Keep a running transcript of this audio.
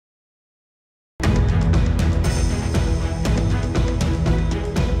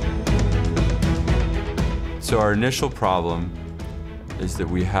So our initial problem is that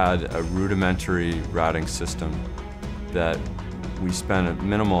we had a rudimentary routing system that we spent a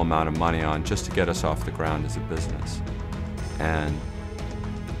minimal amount of money on just to get us off the ground as a business. And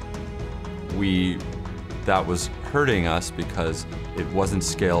that was hurting us because it wasn't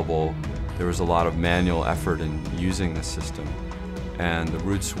scalable. There was a lot of manual effort in using the system, and the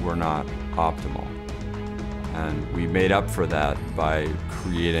routes were not optimal. And we made up for that by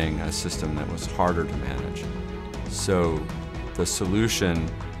creating a system that was harder to manage. So the solution,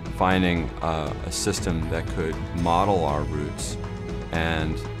 finding a system that could model our routes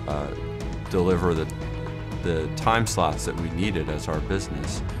and deliver the time slots that we needed as our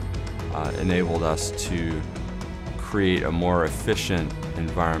business, enabled us to create a more efficient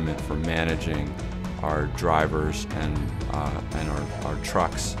environment for managing our drivers and our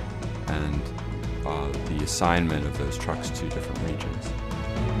trucks, and the assignment of those trucks to different regions.